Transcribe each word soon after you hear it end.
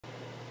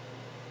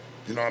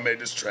You know, I made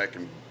this track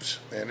and,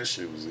 man, this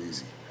shit was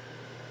easy.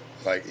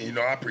 Like, you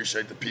know, I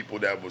appreciate the people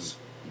that was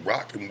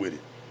rocking with it.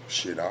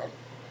 Shit,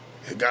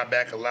 it got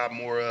back a lot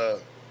more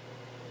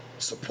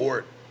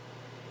support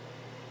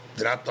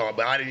than I thought,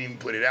 but I didn't even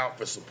put it out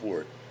for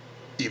support,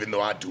 even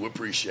though I do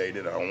appreciate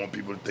it. I don't want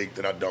people to think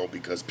that I don't,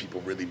 because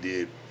people really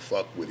did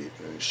fuck with it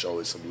and show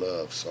it some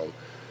love. So,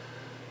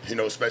 you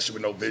know, especially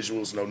with no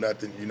visuals, no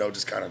nothing, you know,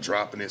 just kind of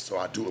dropping it. So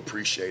I do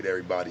appreciate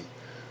everybody.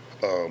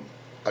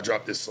 I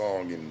dropped this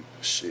song and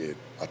shit,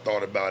 I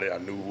thought about it. I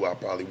knew who I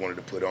probably wanted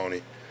to put on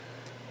it.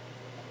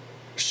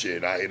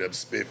 Shit, I hit up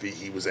Spiffy.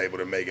 He was able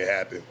to make it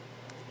happen.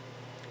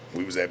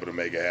 We was able to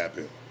make it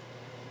happen.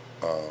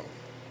 I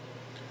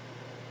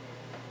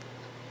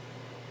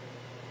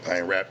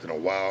ain't rapped in a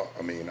while.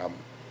 I mean, I'm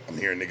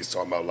hearing niggas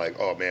talking about like,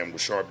 oh man, well,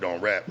 Sharp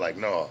don't rap. Like,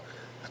 no,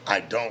 I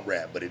don't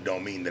rap, but it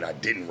don't mean that I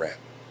didn't rap.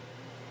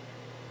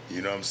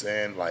 You know what I'm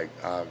saying? Like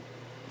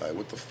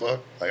what the fuck?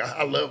 Like,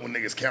 I love when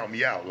niggas count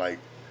me out. Like,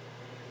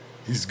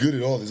 he's good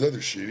at all this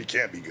other shit. He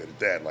can't be good at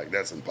that. Like,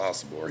 that's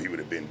impossible, or he would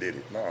have been did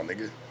it. Nah,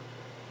 nigga.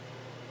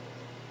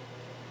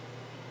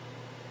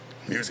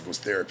 Music was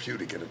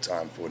therapeutic at a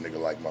time for a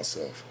nigga like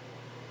myself.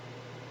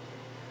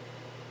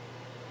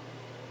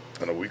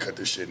 I know we cut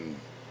this shit in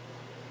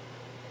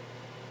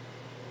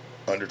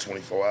under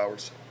 24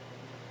 hours.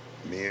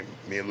 Me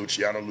and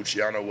Luciano.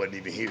 Luciano wasn't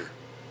even here.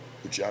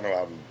 Luciano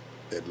out in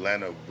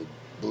Atlanta with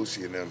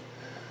Boosie and them.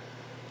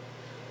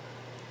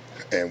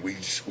 And we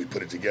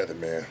put it together,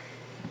 man.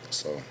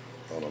 So,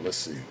 I don't know, let's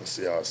see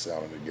how it's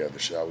sounding together,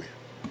 shall we?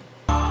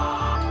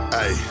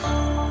 Hey.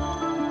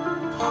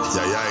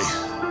 Yay.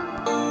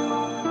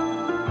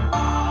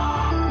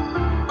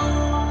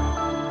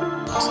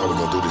 That's how we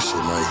gonna do this shit,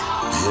 man.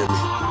 You hear me?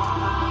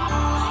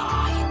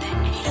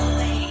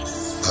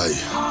 Hey.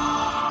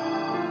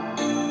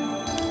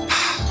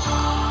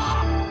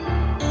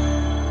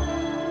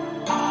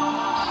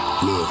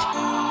 Look.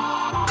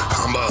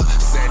 I'm a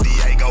San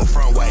Diego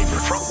front waver.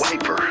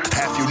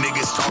 Half you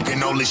niggas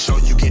talking only show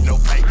you get no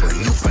paper.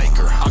 You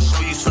faker. I'll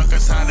show you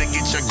suckers how to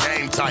get your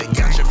game tight.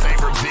 Got your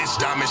favorite bitch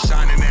diamond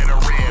shining at a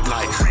red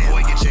light.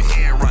 Boy, get your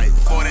head right.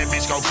 Before that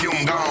bitch go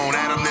fume gone.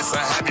 Adam, this I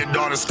have your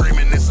daughter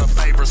screaming, this a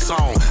favorite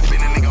song.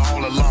 Been a nigga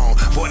all alone.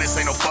 Boy, this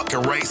ain't no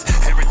fucking race.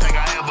 Everything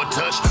I ever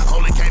touched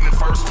only came in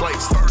first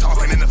place.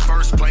 Talking in the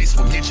first place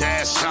will get your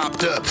ass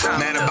chopped up.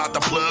 Mad about the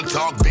plug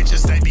talk,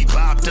 bitches, they be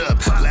bopped up.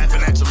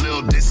 Laughing at your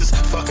little disses.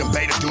 Fucking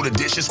beta do the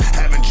dishes.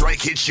 Having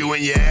Drake hit you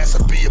in your ass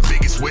would be your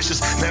biggest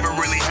wishes. Never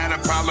really had a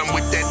problem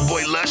with that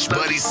boy Lush,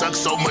 but he sucks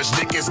so much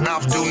dick his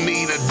mouth do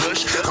need a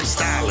douche. I'm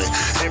styling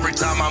every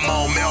time I'm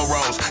on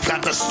Melrose.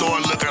 Got the store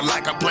looking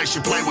like a place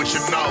you play with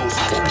your nose.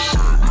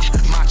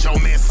 Macho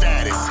man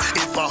status.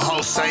 If a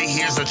hoe say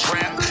here's a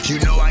trap, you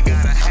know I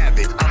gotta have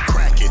it. I'm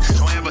cracking.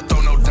 Don't ever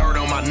throw no dirt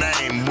on my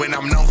name when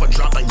I'm known for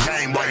dropping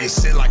game while you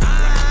sit like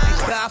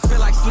I feel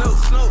like Snoop,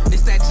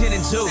 it's that gin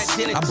and juice.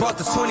 I brought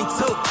the 22,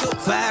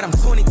 for Adam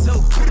 22.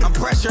 I'm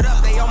pressured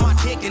up, they on my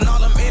dick in all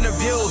them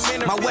interviews.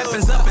 My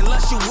weapon's up,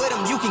 unless you with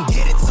them, you can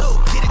get it too.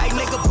 Hey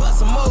nigga,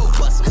 bust a move,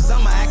 cause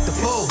I'ma act the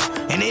fool.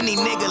 And any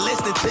nigga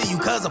listening to you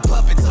cause a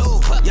puppet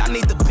too. Y'all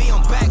need to be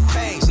on back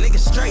page,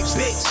 nigga straight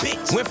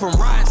bitch. Went from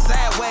riding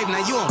sidewave,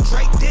 now you on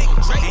Drake dick.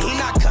 And he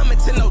not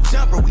coming to no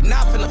jumper, we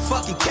not finna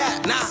fucking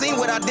cap. Now seen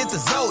what I did to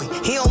Zoe,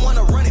 he don't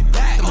wanna run it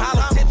back. Them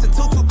hollow tips and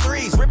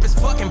 223s, rip his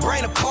fucking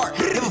brain apart.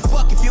 Give a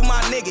fuck if you my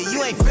nigga,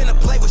 you ain't finna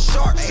play with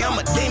sharks. Hey, I'm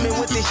a demon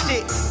with this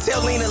shit,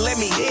 tell Lena let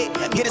me hit.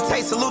 Get a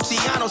taste of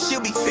Luciano,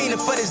 she'll be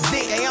fiending for this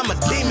dick. Hey, I'm a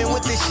demon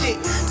with this shit,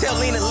 tell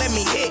Lena let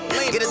me hit.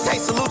 Get a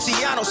taste of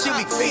Luciano, she'll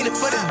be fiending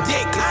for this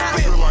dick.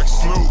 I feel like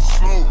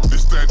Snoop,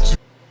 it's that.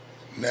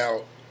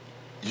 Now,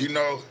 you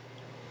know,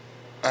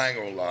 I ain't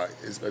gonna lie,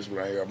 especially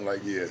when I hear, I'm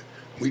like, yeah,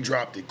 we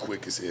dropped it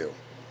quick as hell.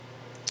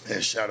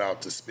 And shout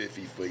out to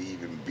Spiffy for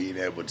even being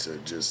able to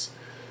just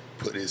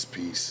put his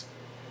piece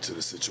to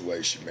the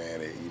situation,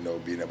 man, and, you know,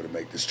 being able to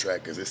make this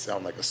track, because it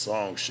sounds like a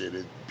song, shit.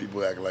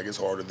 People acting like it's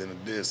harder than a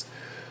diss.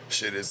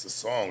 Shit, it's a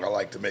song. I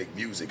like to make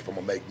music. If I'm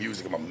gonna make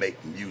music, I'm gonna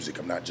make music.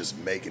 I'm not just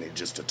making it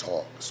just to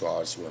talk. So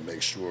I just wanna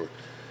make sure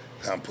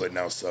I'm putting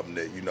out something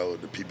that, you know,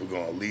 the people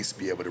gonna at least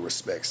be able to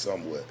respect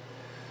somewhat.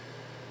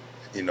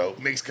 You know,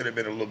 mix could have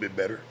been a little bit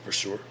better, for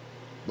sure,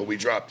 but we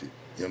dropped it. You know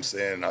what I'm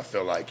saying? And I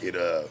felt like it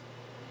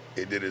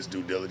did its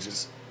due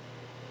diligence.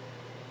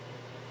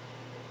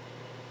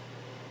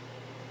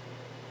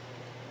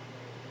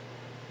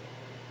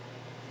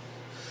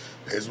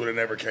 His would have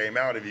never came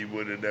out if he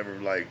would have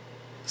never, like,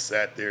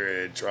 sat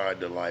there and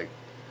tried to, like,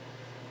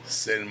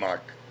 send my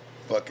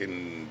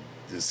fucking,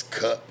 this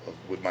cup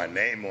with my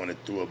name on it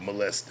through a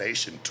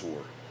molestation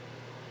tour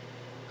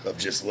of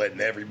just letting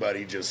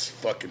everybody just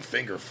fucking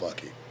finger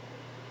fuck it.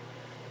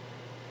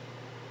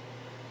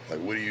 Like,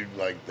 what do you,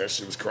 like, that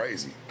shit was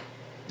crazy.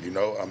 You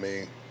know, I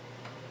mean,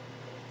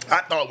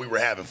 I thought we were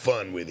having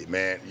fun with it,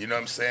 man. You know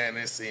what I'm saying?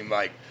 It seemed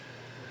like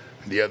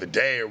the other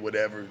day or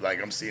whatever,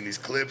 like, I'm seeing these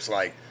clips,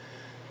 like,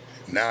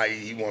 now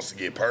he wants to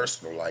get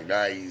personal. Like,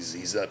 now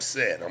he's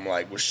upset. I'm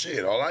like, well,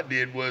 shit, all I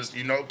did was,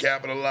 you know,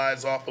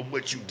 capitalize off of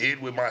what you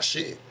did with my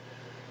shit.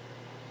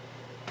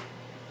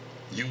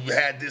 You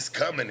had this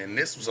coming, and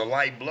this was a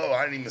light blow.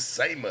 I didn't even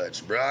say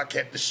much, bro. I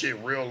kept the shit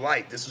real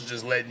light. This was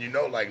just letting you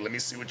know, like, let me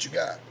see what you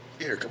got.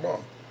 Here, come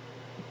on.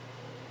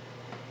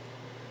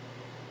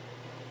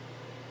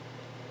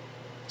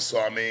 So,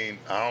 I mean,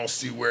 I don't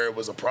see where it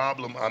was a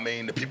problem. I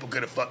mean, the people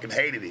could have fucking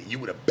hated it. You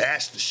would have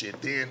bashed the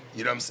shit then.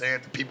 You know what I'm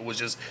saying? The people was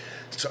just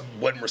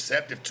wasn't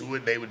receptive to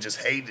it. They would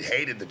just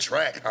hated the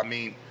track. I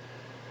mean,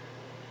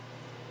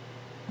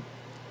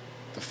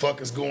 the fuck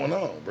is going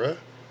on, bruh?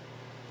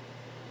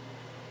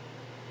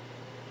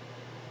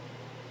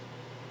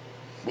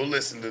 We'll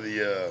listen to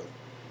the,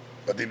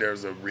 I think there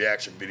was a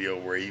reaction video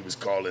where he was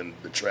calling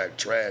the track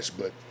trash,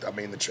 but, I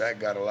mean, the track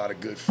got a lot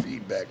of good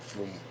feedback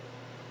from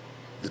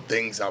the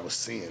things I was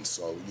seeing.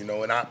 So, you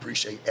know, and I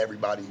appreciate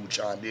everybody who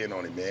chimed in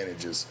on it, man, and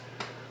just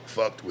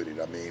fucked with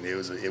it. I mean, it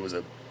was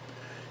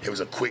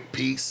a quick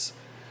piece.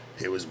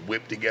 It was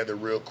whipped together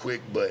real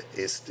quick, but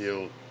it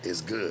still is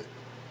good.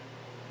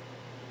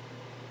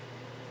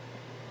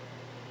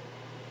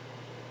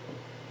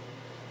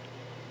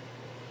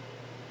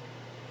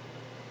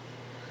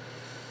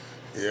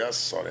 Yeah, I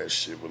saw that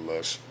shit with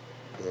Lush.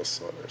 I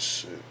saw that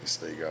shit. He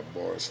said he got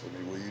bars for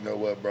me. Well, you know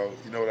what, bro?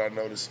 You know what I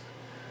noticed?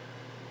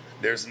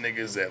 There's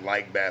niggas that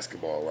like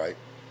basketball, right?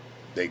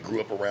 They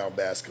grew up around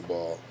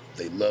basketball.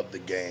 They love the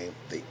game.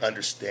 They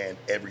understand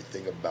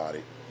everything about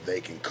it. They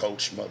can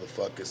coach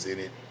motherfuckers in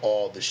it,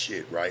 all the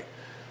shit, right?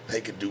 They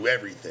can do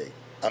everything.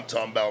 I'm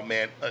talking about,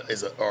 man,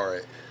 is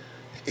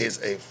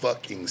a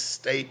fucking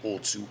staple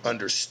to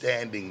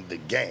understanding the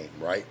game,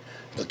 right?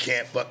 But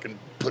can't fucking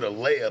put a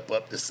layup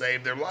up to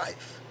save their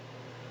life.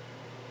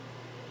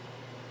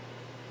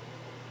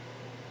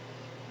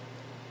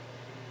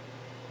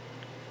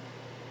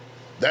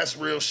 That's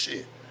real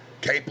shit.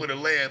 Can't put a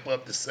layup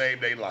up to save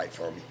their life,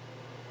 homie.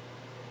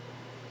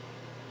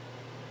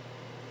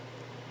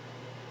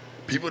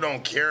 People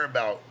don't care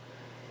about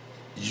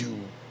you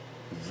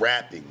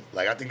rapping.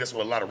 Like, I think that's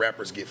what a lot of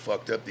rappers get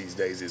fucked up these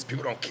days is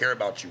people don't care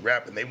about you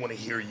rapping. They want to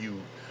hear you, you know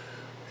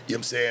what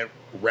I'm saying,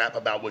 rap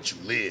about what you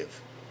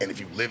live. And if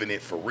you live in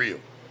it for real.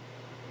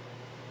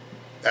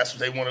 That's what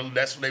they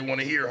want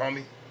to hear,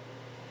 homie.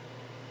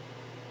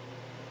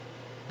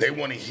 They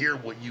want to hear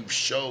what you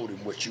showed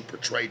and what you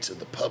portrayed to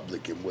the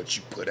public and what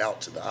you put out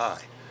to the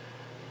eye.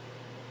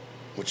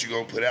 What you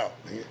gonna put out,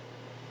 man?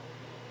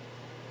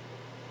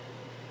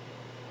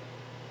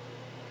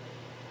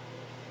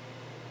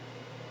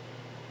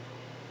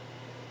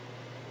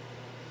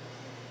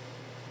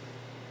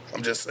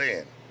 I'm just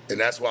saying. And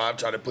that's why I'm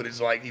trying to put it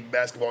like even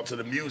basketball to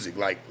the music.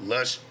 Like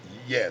Lush,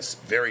 yes,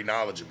 very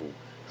knowledgeable.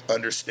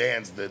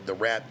 Understands the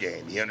rap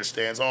game. He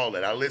understands all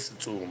that. I listen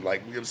to him.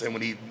 Like, you know what I'm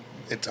saying,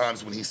 at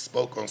times when he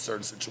spoke on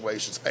certain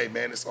situations, hey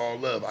man, it's all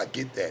love. I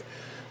get that.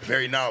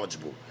 Very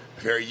knowledgeable.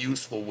 Very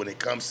useful when it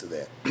comes to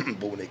that.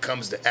 But when it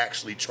comes to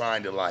actually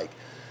trying to like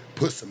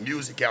put some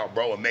music out,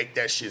 bro, and make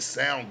that shit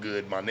sound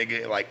good, my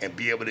nigga, like, and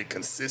be able to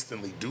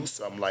consistently do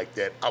something like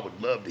that, I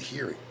would love to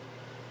hear it.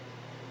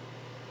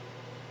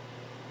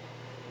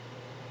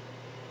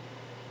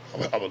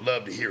 I would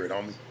love to hear it,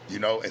 homie. You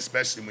know,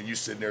 especially when you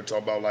sitting there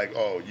talking about like,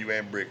 oh, you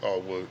and Brick, oh,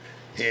 well,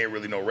 he ain't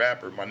really no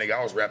rapper. My nigga,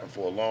 I was rapping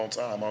for a long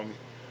time, homie.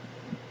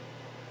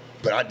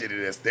 But I did it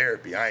as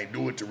therapy. I ain't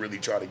do it to really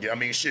try to get, I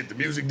mean, shit, the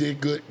music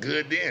did good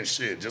then,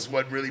 shit. Just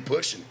wasn't really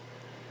pushing.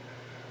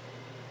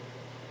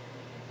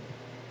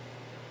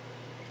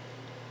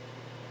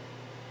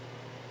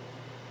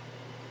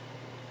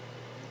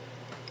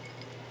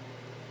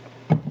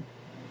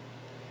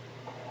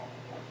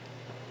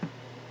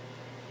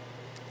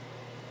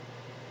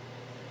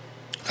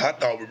 I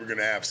thought we were going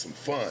to have some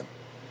fun.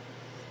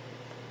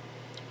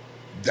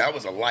 That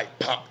was a light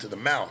pop to the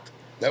mouth.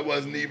 That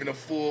wasn't even a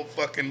full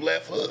fucking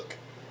left hook.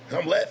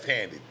 I'm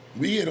left-handed.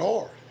 We hit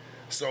hard.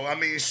 So, I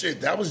mean, shit,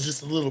 that was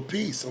just a little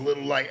piece. A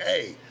little like,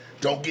 hey,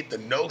 don't get the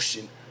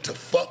notion to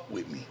fuck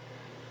with me.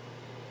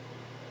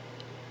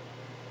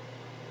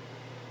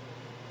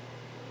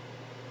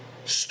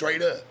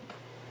 Straight up.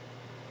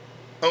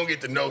 Don't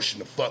get the notion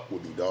to fuck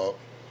with me, dog.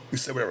 You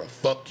say whatever the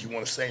fuck you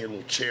want to say in your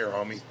little chair,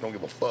 homie. Don't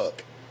give a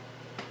fuck.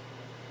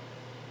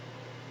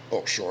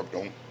 Oh, Sharp,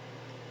 don't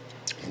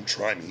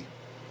try me.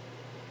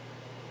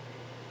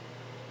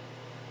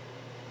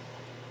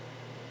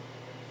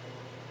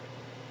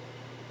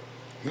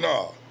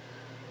 No.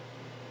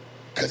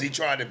 Because he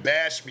tried to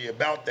bash me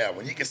about that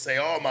one. He could say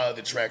all my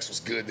other tracks was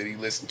good that he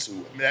listened to. I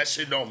mean, that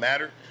shit don't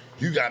matter.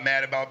 You got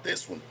mad about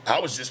this one. I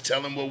was just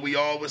telling what we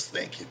all was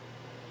thinking.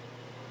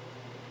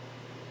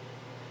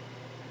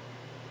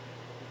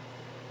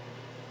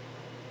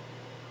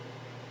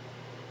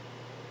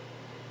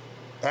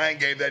 I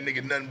ain't gave that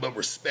nigga nothing but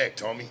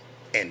respect, homie,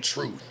 and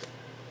truth.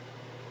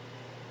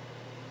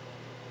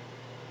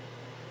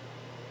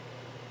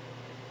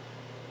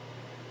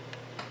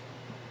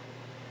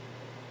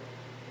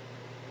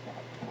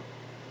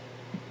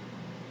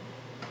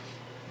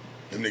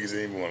 Them niggas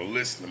didn't even want to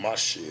listen to my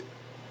shit.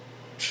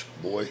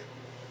 Boy.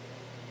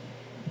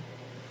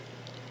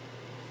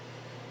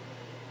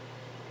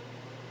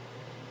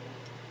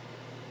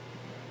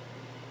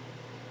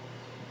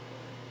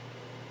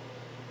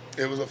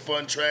 It was a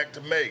fun track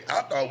to make.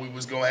 I thought we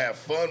was gonna have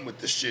fun with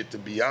the shit, to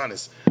be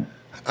honest.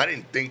 I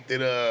didn't think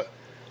that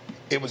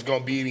it was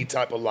gonna be any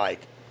type of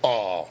like,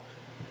 oh,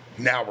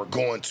 now we're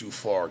going too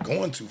far.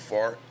 Going too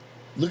far?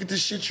 Look at the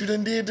shit you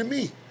done did to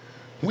me.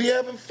 We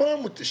having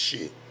fun with the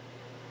shit.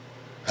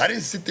 I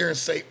didn't sit there and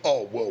say,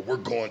 oh, well, we're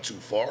going too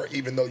far,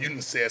 even though you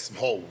done said some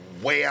whole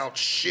way out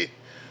shit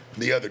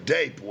the other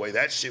day, boy.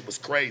 That shit was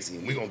crazy,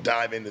 and we gonna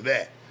dive into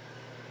that.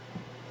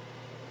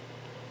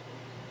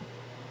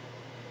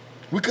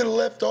 We could have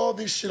left all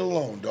this shit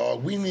alone,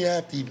 dog. We didn't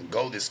have to even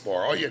go this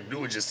far. All you have to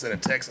do is just send a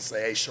text and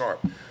say, hey,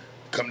 Sharp,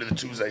 come to the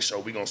Tuesday show.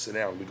 We gonna sit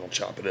down and we gonna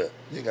chop it up.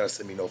 You ain't gotta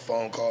send me no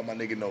phone call, my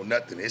nigga, no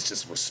nothing. It's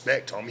just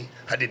respect, homie.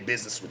 I did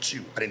business with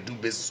you. I didn't do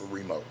business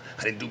with Remo.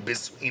 I didn't do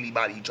business with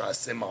anybody you try to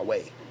send my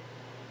way.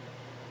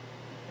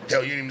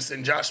 Hell, you didn't even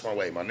send Josh my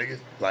way, my nigga.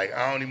 Like,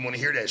 I don't even want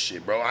to hear that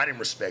shit, bro. I didn't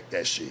respect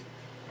that shit.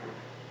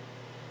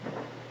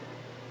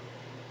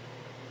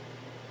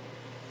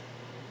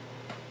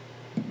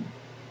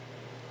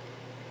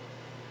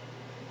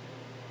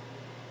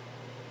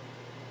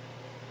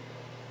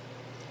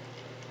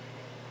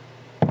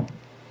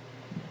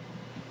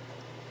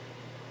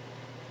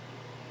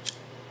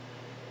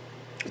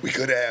 We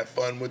could have had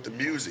fun with the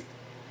music.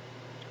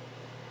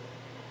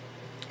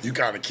 You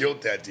kind of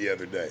killed that the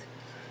other day.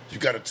 You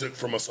kind of took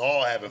from us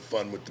all having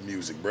fun with the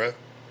music, bruh.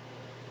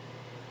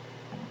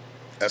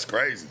 That's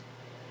crazy.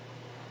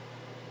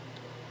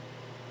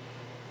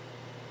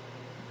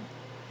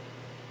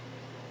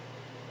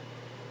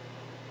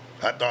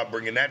 I thought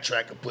bringing that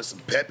track could put some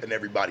pep in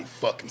everybody's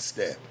fucking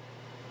step.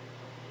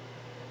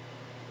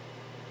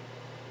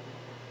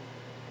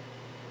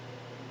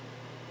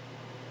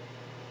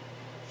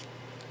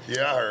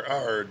 Yeah, I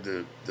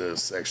heard the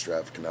sex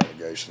trafficking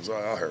allegations.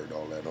 I heard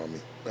all that on me.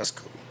 That's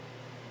cool.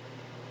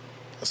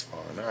 That's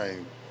fine. I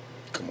ain't,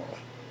 come on.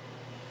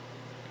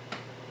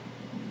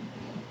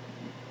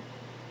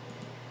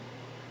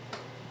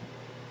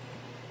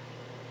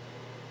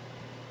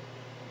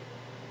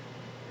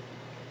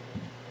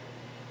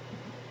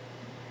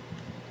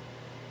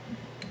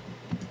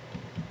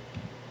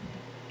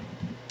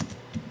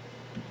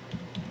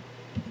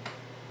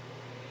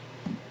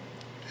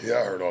 Yeah,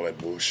 I heard all that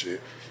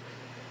bullshit.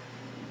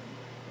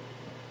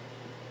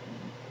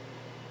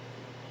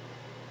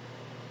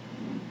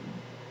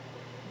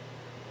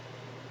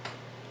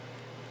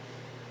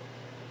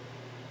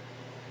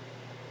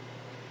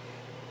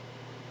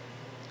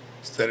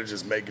 Instead of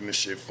just making this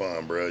shit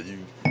fun, bro, you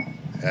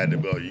had to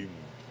go,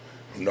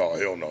 no,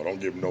 hell no, don't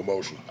give him no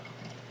motion.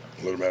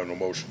 Let him have no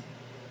motion.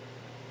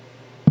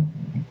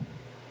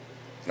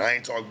 And I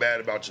ain't talk bad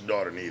about your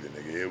daughter neither,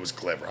 nigga. It was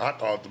clever. I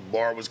thought the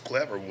bar was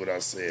clever what I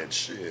said.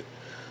 Shit.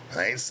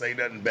 I ain't say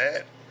nothing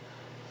bad.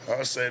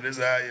 I said, this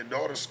is how your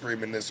daughter's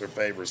screaming this her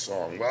favorite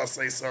song. Well, I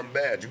say something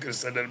bad. You could have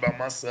said that about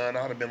my son.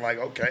 I'd have been like,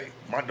 okay.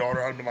 My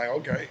daughter, I'd have been like,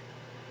 okay.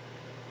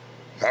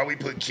 How we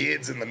put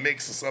kids in the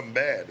mix of something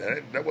bad?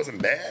 That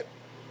wasn't bad.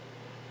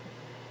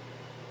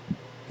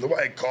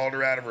 Nobody called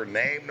her out of her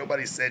name.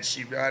 Nobody said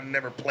I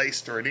never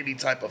placed her in any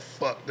type of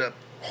fucked up,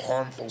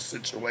 harmful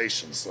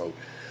situation. So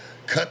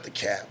cut the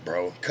cap,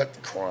 bro. Cut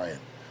the crying.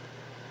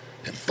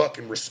 And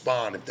fucking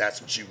respond if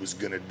that's what you was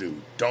gonna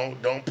do.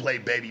 Don't play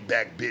baby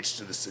back bitch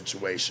to the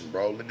situation,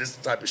 bro. This is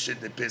the type of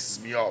shit that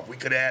pisses me off. We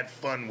could have had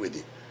fun with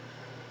it.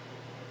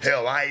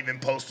 Hell, I even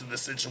posted the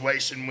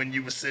situation when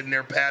you was sitting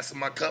there passing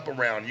my cup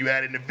around. You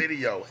had it in the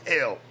video.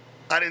 Hell,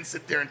 I didn't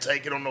sit there and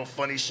take it on no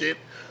funny shit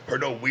or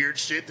no weird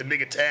shit. The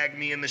nigga tagged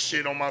me in the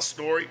shit on my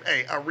story.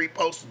 Hey, I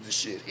reposted the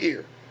shit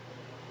here.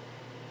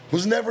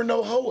 Was never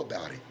no hoe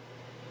about it.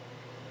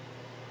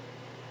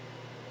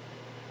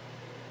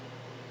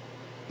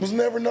 Was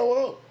never no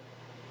hoe.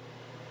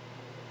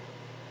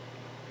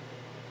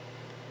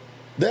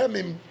 That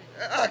mean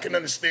I can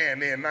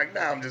understand then. Like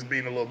now I'm just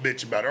being a little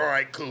bitch about it. All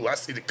right, cool. I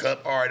see the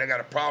cup. All right, I got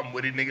a problem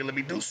with it, nigga. Let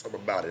me do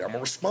something about it. I'm gonna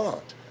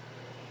respond.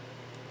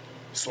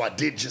 So I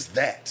did just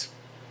that.